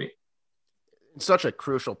stood out to me. Such a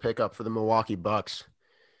crucial pickup for the Milwaukee Bucks,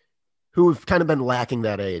 who have kind of been lacking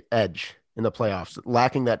that edge in the playoffs,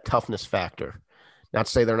 lacking that toughness factor. Not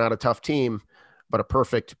to say they're not a tough team, but a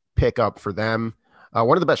perfect pickup for them.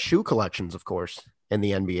 One of the best shoe collections, of course, in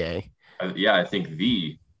the NBA. Yeah, I think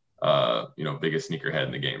the biggest sneakerhead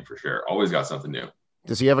in the game for sure. Always got something new.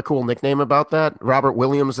 Does he have a cool nickname about that? Robert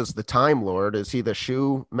Williams is the Time Lord. Is he the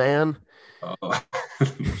shoe man? Oh,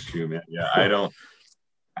 shoe man. Yeah, I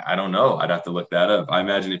don't know. I'd have to look that up. I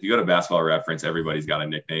imagine if you go to Basketball Reference, everybody's got a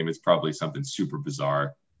nickname. It's probably something super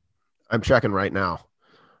bizarre. I'm checking right now.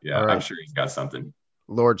 Yeah, right. I'm sure he's got something.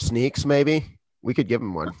 Lord Sneaks, maybe? We could give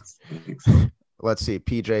him one. Let's see.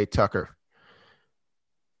 PJ Tucker.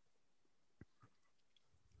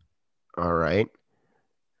 All right.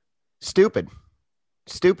 Stupid.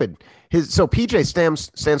 So PJ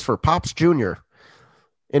stands for Pops Jr.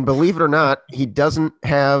 And believe it or not, he doesn't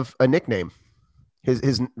have a nickname.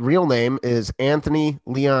 His real name is Anthony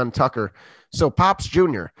Leon Tucker. So Pops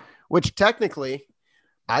Jr., which technically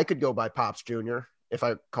I could go by Pops Jr. if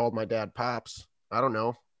I called my dad Pops. I don't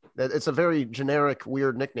know. It's a very generic,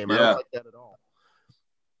 weird nickname. Yeah. I don't like that at all.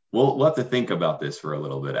 We'll have to think about this for a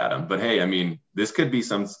little bit, Adam. But hey, I mean, this could be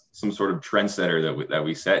some sort of trendsetter that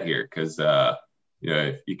we set here, because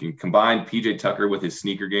if you can combine PJ Tucker with his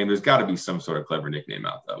sneaker game, there's got to be some sort of clever nickname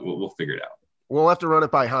out there. We'll figure it out. We'll have to run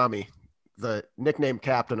it by Hami, the nickname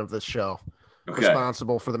captain of this show,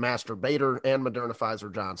 responsible for the masturbator and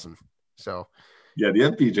modernifizer Johnson. So, yeah, the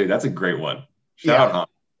MPJ, that's a great one. Shout out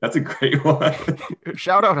Hami. That's a great one.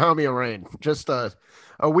 Shout out Hami Arain. Just a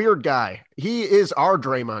weird guy. He is our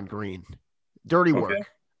Draymond Green. Dirty work. Okay.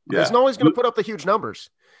 Yeah. He's always going to put up the huge numbers.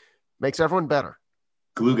 Makes everyone better.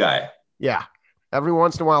 Glue guy. Yeah. Every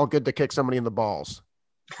once in a while, good to kick somebody in the balls.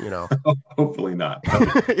 Hopefully not.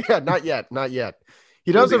 Yeah, not yet.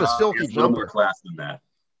 He does have a silky jumper. A little more class than that.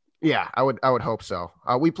 Yeah, I would hope so.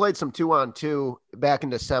 We played some 2-on-2 back in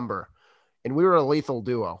December, and we were a lethal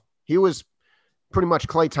duo. He was pretty much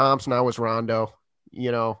Klay Thompson. I was Rondo.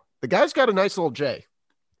 The guy's got a nice little J.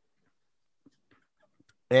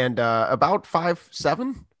 And about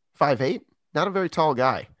 5'7", 5'8", not a very tall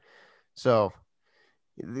guy. So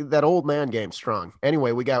that old man game's strong.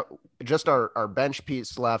 Anyway, we got just our bench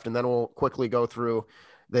piece left, and then we'll quickly go through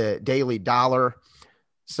the daily dollar.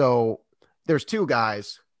 So there's 2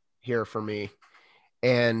 guys here for me,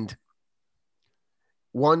 and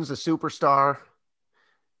one's a superstar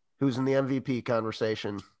who's in the MVP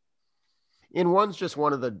conversation, and one's just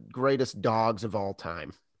one of the greatest dogs of all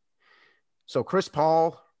time. So Chris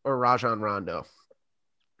Paul or Rajon Rondo.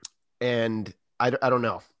 And I don't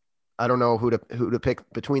know. I don't know who to pick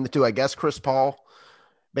between the 2. I guess Chris Paul,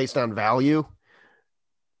 based on value.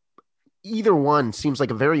 Either one seems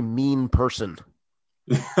like a very mean person.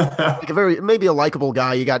 Like maybe a likable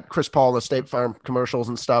guy. You got Chris Paul in the State Farm commercials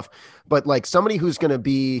and stuff, but like somebody who's going to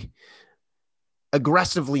be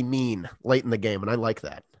aggressively mean late in the game. And I like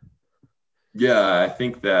that. Yeah, I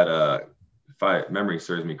think that if memory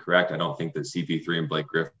serves me correct, I don't think that CP3 and Blake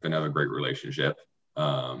Griffin have a great relationship.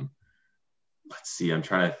 Let's see.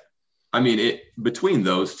 Between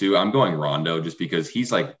those 2, I'm going Rondo just because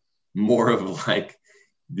he's like more of like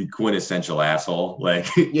the quintessential asshole. Like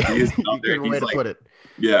yeah, he is out there. He's like, put it.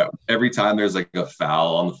 Yeah. Every time there's like a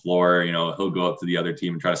foul on the floor, he'll go up to the other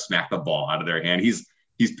team and try to smack the ball out of their hand. He's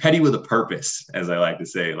petty with a purpose, as I like to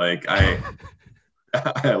say. Like I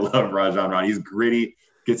love Rajon Rondo. He's gritty,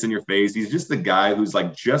 gets in your face. He's just the guy who's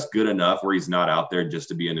like just good enough where he's not out there just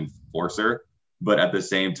to be an enforcer, but at the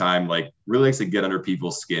same time, like really likes to get under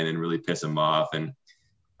people's skin and really piss them off. And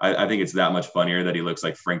I think it's that much funnier that he looks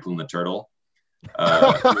like Franklin the Turtle.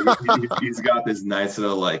 He's got this nice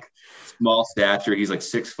little like small stature. He's like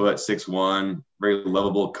 6 foot, 6'1", very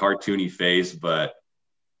lovable, cartoony face, but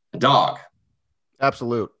a dog.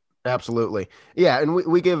 Absolutely. Yeah, and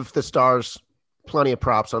we give the Stars plenty of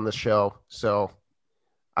props on the show. So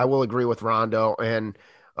I will agree with Rondo. And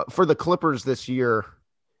for the Clippers this year,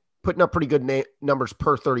 putting up pretty good numbers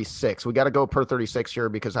per 36. We got to go per 36 here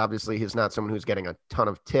because obviously he's not someone who's getting a ton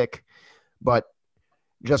of tick, but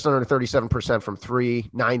just under 37% from three,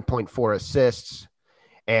 9.4 assists,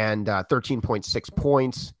 and 13.6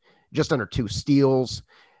 points, just under 2 steals.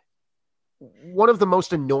 One of the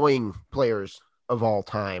most annoying players of all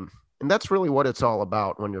time. And that's really what it's all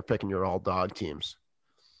about when you're picking your all dog teams.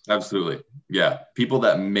 Absolutely. Yeah. People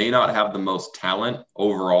that may not have the most talent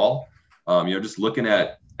overall, just looking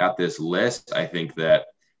at this list, I think that,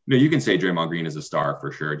 you can say Draymond Green is a star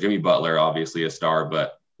for sure. Jimmy Butler, obviously a star,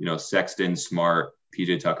 but, Sexton, Smart,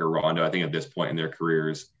 PJ Tucker, Rondo, I think at this point in their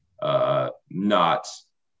careers, not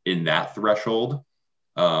in that threshold.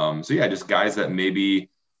 Just guys that maybe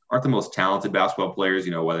aren't the most talented basketball players,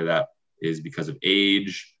 whether that is because of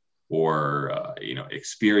age or,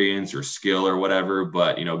 experience or skill or whatever,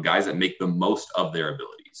 but, guys that make the most of their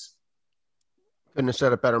abilities. Couldn't have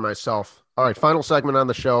said it better myself. All right, final segment on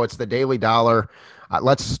the show. It's the Daily Dollar.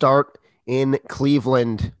 Let's start in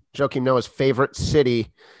Cleveland, Joakim Noah's favorite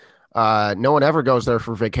city. No one ever goes there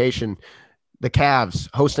for vacation. The Cavs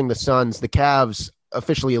hosting the Suns. The Cavs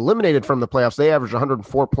officially eliminated from the playoffs. They averaged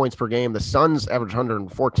 104 points per game. The Suns averaged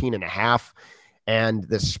 114.5. And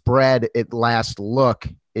the spread at last look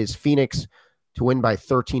is Phoenix to win by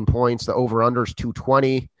 13 points. The over-under is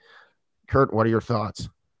 220. Kurt, what are your thoughts?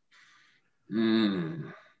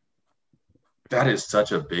 That is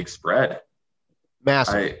such a big spread.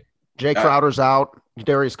 Massive. Jay Crowder's out.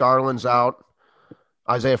 Darius Garland's out.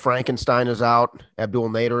 Isaiah Frankenstein is out. Abdul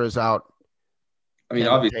Nader is out. I mean,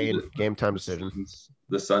 obviously, game time decision.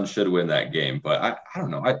 The Suns should win that game, but I don't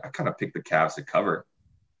know. I kind of picked the Cavs to cover.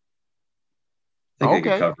 I think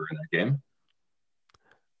they could cover in that game.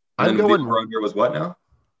 And the over-under was what now?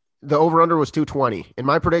 The over-under was 220. And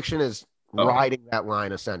my prediction is riding that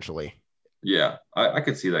line, essentially. Yeah, I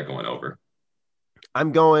could see that going over.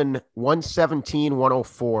 I'm going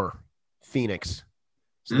 117-104 Phoenix.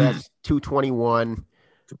 So that's 221.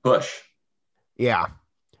 To push. Yeah.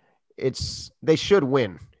 They should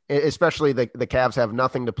win, especially the Cavs have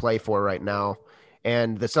nothing to play for right now.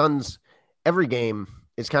 And the Suns, every game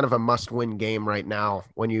is kind of a must-win game right now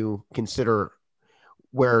when you consider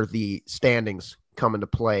where the standings come into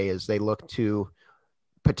play as they look to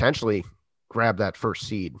potentially grab that first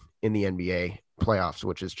seed in the NBA playoffs,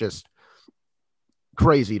 which is just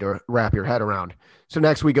crazy to wrap your head around. So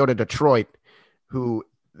next we go to Detroit, who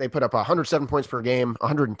they put up 107 points per game,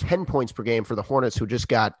 110 points per game for the Hornets, who just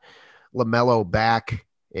got LaMelo back.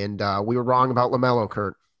 And we were wrong about LaMelo,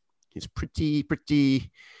 Kurt. He's pretty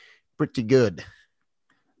good.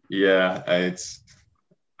 Yeah,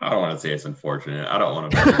 I don't want to say it's unfortunate. I don't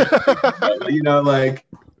want to, like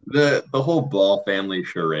the whole Ball family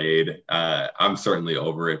charade. I'm certainly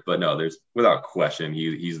over it, but no, there's without question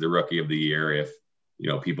he's the rookie of the year if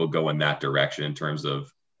people go in that direction in terms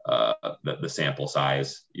of the sample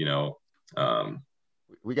size.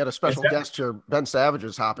 We got a special guest here. Ben Savage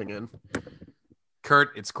is hopping in.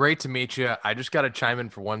 Kurt, it's great to meet you. I just got to chime in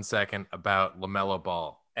for 1 second about LaMelo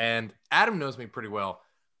Ball. And Adam knows me pretty well.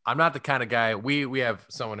 I'm not the kind of guy, we have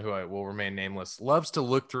someone who I will remain nameless, loves to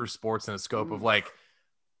look through sports in a scope of like,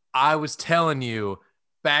 I was telling you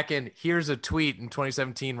back in, here's a tweet in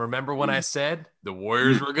 2017. Remember when I said the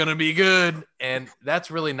Warriors were going to be good? And that's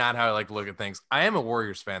really not how I like to look at things. I am a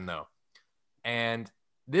Warriors fan though. And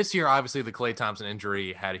this year, obviously the Klay Thompson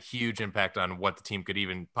injury had a huge impact on what the team could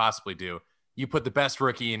even possibly do. You put the best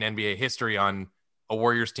rookie in NBA history on a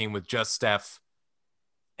Warriors team with just Steph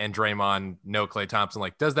and Draymond, no Klay Thompson.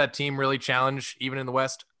 Like, does that team really challenge even in the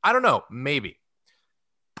West? I don't know. Maybe.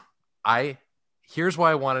 Here's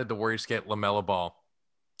why I wanted the Warriors to get LaMelo Ball.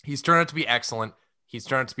 He's turned out to be excellent. He's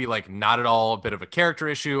turned out to be like not at all a bit of a character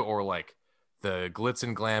issue or like the glitz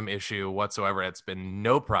and glam issue whatsoever. It's been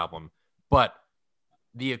no problem. But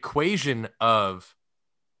the equation of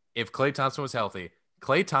if Klay Thompson was healthy,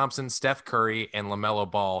 Klay Thompson, Steph Curry, and LaMelo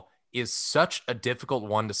Ball is such a difficult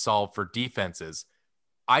one to solve for defenses.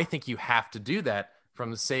 I think you have to do that from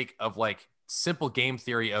the sake of like simple game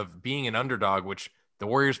theory of being an underdog, which the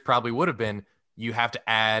Warriors probably would have been. You have to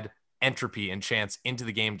add entropy and chance into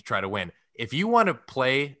the game to try to win. If you want to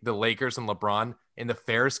play the Lakers and LeBron in the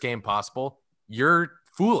fairest game possible, you're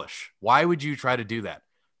foolish. Why would you try to do that?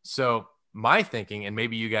 So my thinking, and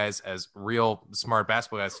maybe you guys as real smart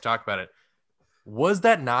basketball guys to talk about it, was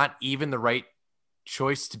that not even the right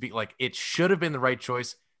choice to be like, it should have been the right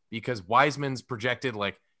choice because Wiseman's projected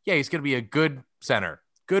like, yeah, he's going to be a good center,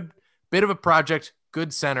 good bit of a project,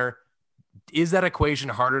 good center. Is that equation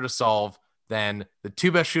harder to solve than the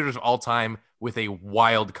two best shooters of all time with a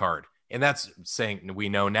wild card? And that's saying we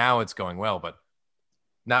know now it's going well, but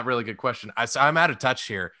not really good question. I'm out of touch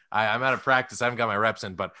here. I'm out of practice. I haven't got my reps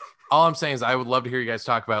in, but all I'm saying is I would love to hear you guys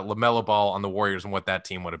talk about LaMelo Ball on the Warriors and what that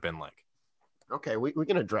team would have been like. Okay, we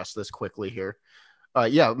can address this quickly here.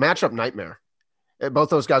 Yeah, matchup nightmare. Both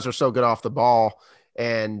those guys are so good off the ball,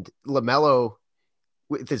 and LaMelo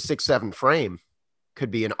with his 6'7" frame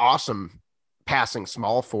could be an awesome passing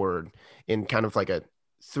small forward in kind of like a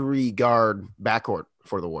 3-guard backcourt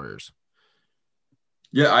for the Warriors.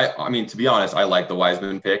 Yeah, I mean, to be honest, I like the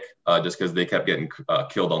Wiseman pick just because they kept getting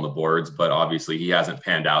killed on the boards. But obviously, he hasn't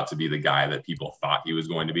panned out to be the guy that people thought he was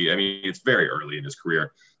going to be. I mean, it's very early in his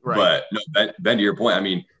career. Right. But no, Ben, to your point, I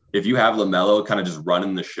mean, if you have LaMelo kind of just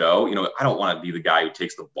running the show, I don't want to be the guy who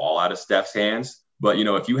takes the ball out of Steph's hands. But,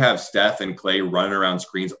 if you have Steph and Clay running around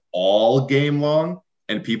screens all game long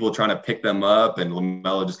and people trying to pick them up and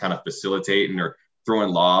LaMelo just kind of facilitating or throwing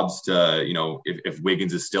lobs to, if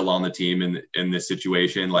Wiggins is still on the team in this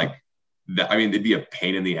situation, like that, I mean, it'd be a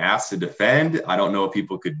pain in the ass to defend. I don't know if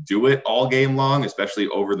people could do it all game long, especially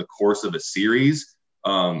over the course of a series.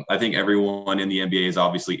 I think everyone in the NBA is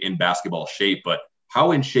obviously in basketball shape, but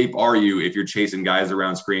how in shape are you if you're chasing guys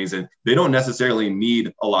around screens and they don't necessarily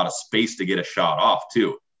need a lot of space to get a shot off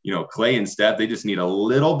too? Clay and Steph, they just need a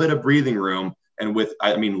little bit of breathing room. And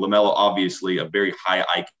LaMelo, obviously a very high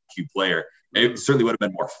IQ player. It certainly would have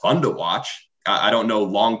been more fun to watch. I don't know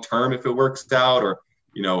long-term if it works out or,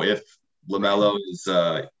 if LaMelo is,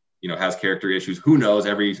 has character issues. Who knows?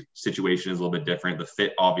 Every situation is a little bit different. The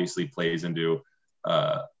fit obviously plays into,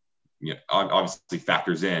 obviously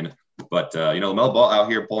factors in. But, LaMelo Ball out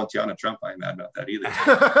here pulling Tiana Trump, I ain't mad about that either.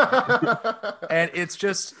 And it's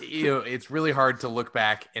just, it's really hard to look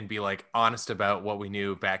back and be like honest about what we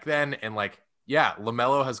knew back then. And like, yeah,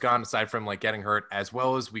 LaMelo has gone, aside from like getting hurt, as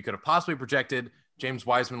well as we could have possibly projected. James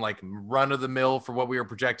Wiseman, like run of the mill for what we were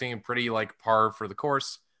projecting and pretty like par for the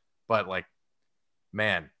course. But like,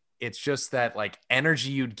 man, it's just that like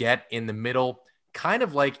energy you'd get in the middle, kind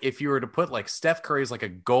of like if you were to put like Steph Curry as like a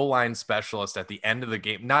goal line specialist at the end of the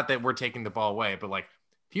game. Not that we're taking the ball away, but like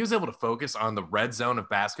if he was able to focus on the red zone of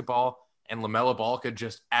basketball and LaMelo Ball could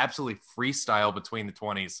just absolutely freestyle between the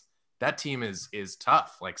 20s. That team is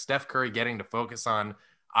tough. Like Steph Curry getting to focus on,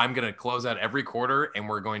 I'm going to close out every quarter and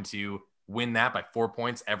we're going to win that by 4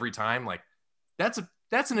 points every time. Like that's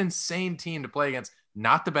an insane team to play against.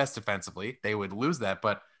 Not the best defensively. They would lose that.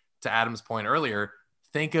 But to Adam's point earlier,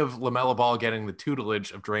 think of LaMelo Ball getting the tutelage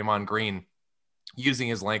of Draymond Green, using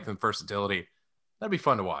his length and versatility. That'd be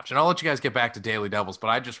fun to watch. And I'll let you guys get back to daily doubles, but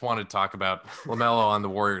I just wanted to talk about LaMelo on the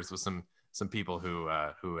Warriors with some people who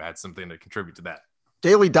had something to contribute to that.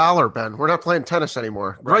 Daily dollar, Ben. We're not playing tennis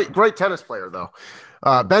anymore. Great tennis player, though.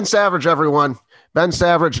 Ben Savage, everyone. Ben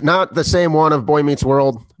Savage, not the same one of Boy Meets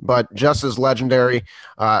World, but just as legendary.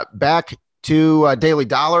 Back to Daily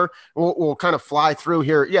Dollar. We'll kind of fly through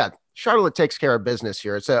here. Yeah, Charlotte takes care of business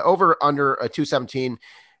here. It's over under a 217.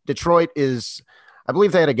 Detroit is, I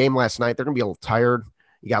believe they had a game last night. They're going to be a little tired.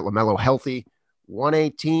 You got LaMelo healthy.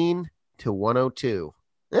 118 to 102.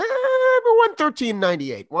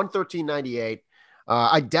 113.98. 113.98.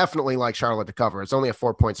 I definitely like Charlotte to cover. It's only a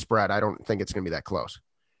 4-point spread. I don't think it's going to be that close.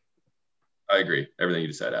 I agree. Everything you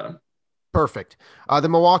just said, Adam. Perfect. The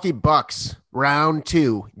Milwaukee Bucks, round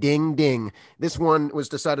 2. Ding, ding. This one was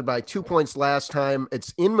decided by 2 points last time.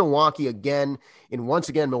 It's in Milwaukee again. And once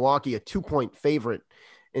again, Milwaukee, a 2-point favorite.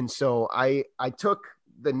 And so I took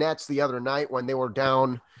the Nets the other night when they were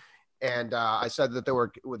down, and I said that they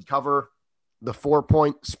would cover the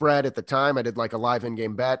 4-point spread at the time. I did like a live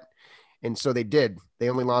in-game bet. And so they did.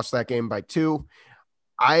 They only lost that game by 2.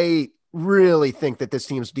 I really think that this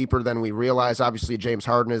team's deeper than we realize. Obviously, James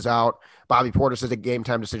Harden is out. Bobby Portis is a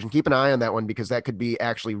game-time decision. Keep an eye on that one because that could be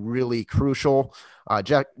actually really crucial.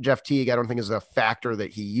 Jeff Teague, I don't think is a factor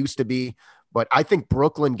that he used to be. But I think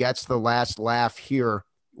Brooklyn gets the last laugh here,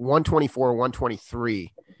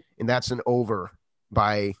 124-123, and that's an over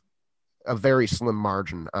by a very slim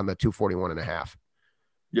margin on the 241.5.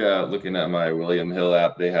 Yeah, looking at my William Hill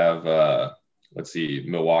app, they have,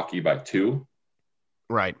 Milwaukee by 2.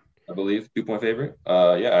 Right. I believe, 2-point favorite.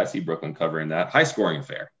 Yeah, I see Brooklyn covering that. High scoring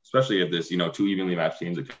affair, especially if this, 2 evenly matched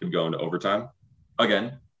teams that could go into overtime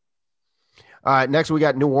again. Next, we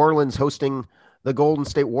got New Orleans hosting the Golden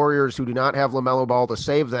State Warriors, who do not have LaMelo Ball to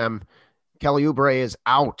save them. Kelly Oubre is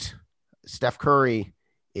out. Steph Curry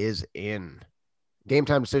is in. Game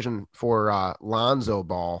time decision for Lonzo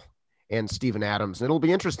Ball. and Steven Adams. And it'll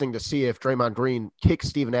be interesting to see if Draymond Green kicks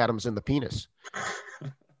Steven Adams in the penis.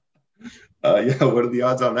 Yeah, what are the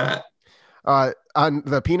odds on that? On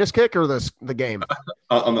the penis kick or the game?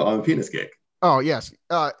 on the penis kick. Oh, yes.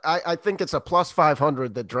 I think it's a plus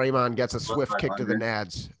 500 that Draymond gets a Plus swift kick to the 500?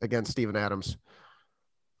 nads against Steven Adams.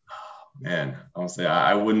 Man, honestly,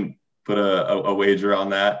 I wouldn't put a wager on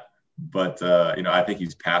that. But, I think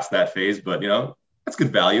he's past that phase. But, that's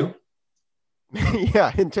good value.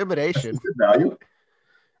 Yeah, intimidation. That's good value.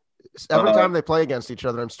 Every time they play against each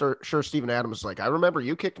other, I'm sure Steven Adams is like, I remember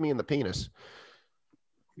you kicked me in the penis.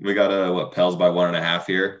 We got Pels by 1.5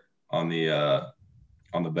 here on the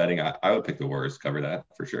betting. I would pick the Warriors to cover that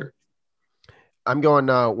for sure. I'm going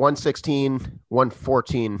 116,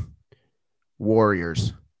 114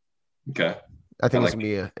 Warriors. Okay. I think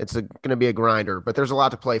it's gonna be a grinder, but there's a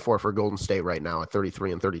lot to play for Golden State right now at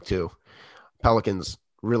 33 and 32. Pelicans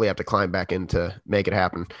really have to climb back in to make it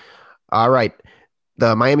happen. All right.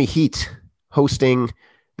 The Miami Heat hosting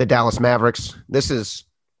the Dallas Mavericks. This is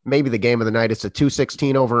maybe the game of the night. It's a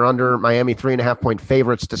 216 over under. Miami 3.5-point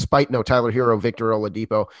favorites, despite no Tyler Hero, Victor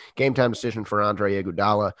Oladipo. Game time decision for Andre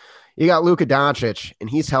Iguodala. You got Luka Doncic, and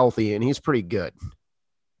he's healthy, and he's pretty good.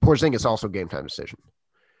 Porzingis also game time decision.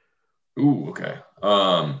 Ooh, okay.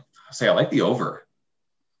 I like the over.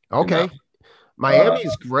 Okay.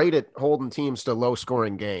 Miami's great at holding teams to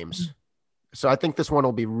low-scoring games. So I think this one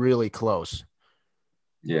will be really close.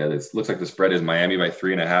 Yeah, this looks like the spread is Miami by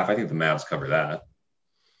 3.5. I think the Mavs cover that.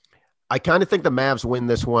 I kind of think the Mavs win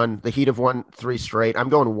this one. The Heat have won 3 straight. I'm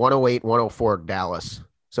going 108, 104 Dallas.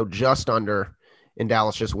 So just under, and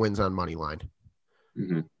Dallas just wins on money line.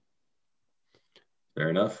 Mm-hmm. Fair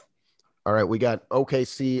enough. All right, we got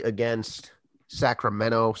OKC against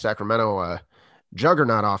Sacramento. Sacramento,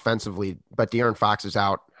 juggernaut offensively, but De'Aaron Fox is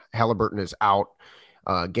out. Halliburton is out.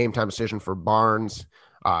 Game time decision for Barnes.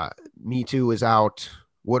 Me Too is out.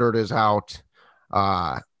 Woodard is out.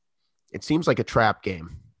 It seems like a trap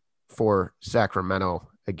game for Sacramento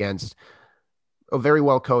against a very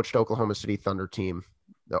well-coached Oklahoma City Thunder team.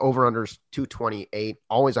 The over-under's 228,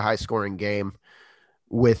 always a high-scoring game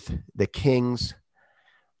with the Kings.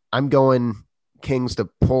 I'm going Kings to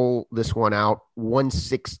pull this one out,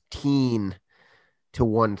 116 to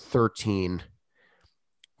 113. I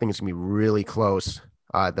think it's going to be really close.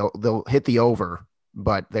 They'll hit the over,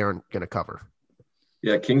 but they aren't going to cover.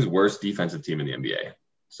 Yeah, Kings' worst defensive team in the NBA.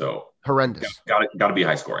 So horrendous. Got to be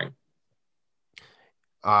high scoring.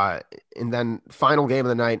 And then final game of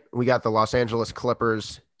the night, we got the Los Angeles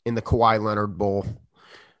Clippers in the Kawhi Leonard Bowl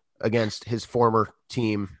against his former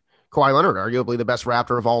team. Kawhi Leonard, arguably the best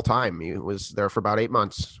Raptor of all time. He was there for about 8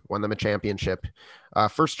 months, won them a championship.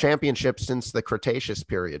 First championship since the Cretaceous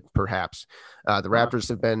period, perhaps. The Raptors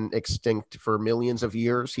have been extinct for millions of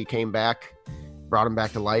years. He came back, brought him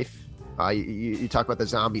back to life. You talk about the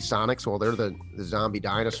zombie Sonics. Well, they're the zombie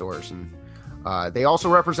dinosaurs. And they also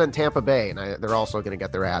represent Tampa Bay, and they're also going to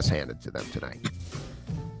get their ass handed to them tonight.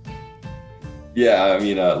 Yeah, I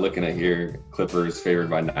mean, looking at here, Clippers favored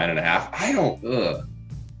by 9.5.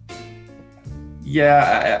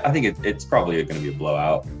 Yeah, I think it's probably going to be a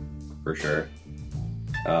blowout for sure.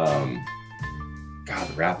 God,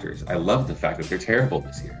 the Raptors. I love the fact that they're terrible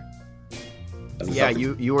this year. Yeah,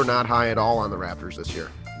 you were not high at all on the Raptors this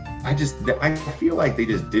year. I feel like they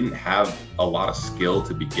just didn't have a lot of skill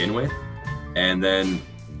to begin with. And then,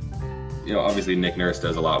 obviously Nick Nurse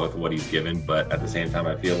does a lot with what he's given, but at the same time,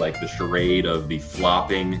 I feel like the charade of the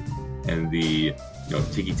flopping and the,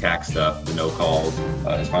 ticky-tack stuff, the no calls,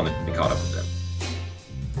 has finally been caught up with them.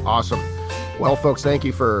 Awesome. Well, folks, thank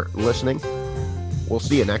you for listening. We'll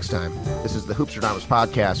see you next time. This is the Hoopstradamus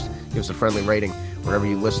podcast. Give us a friendly rating wherever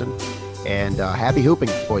you listen. And happy hooping,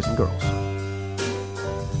 boys and girls.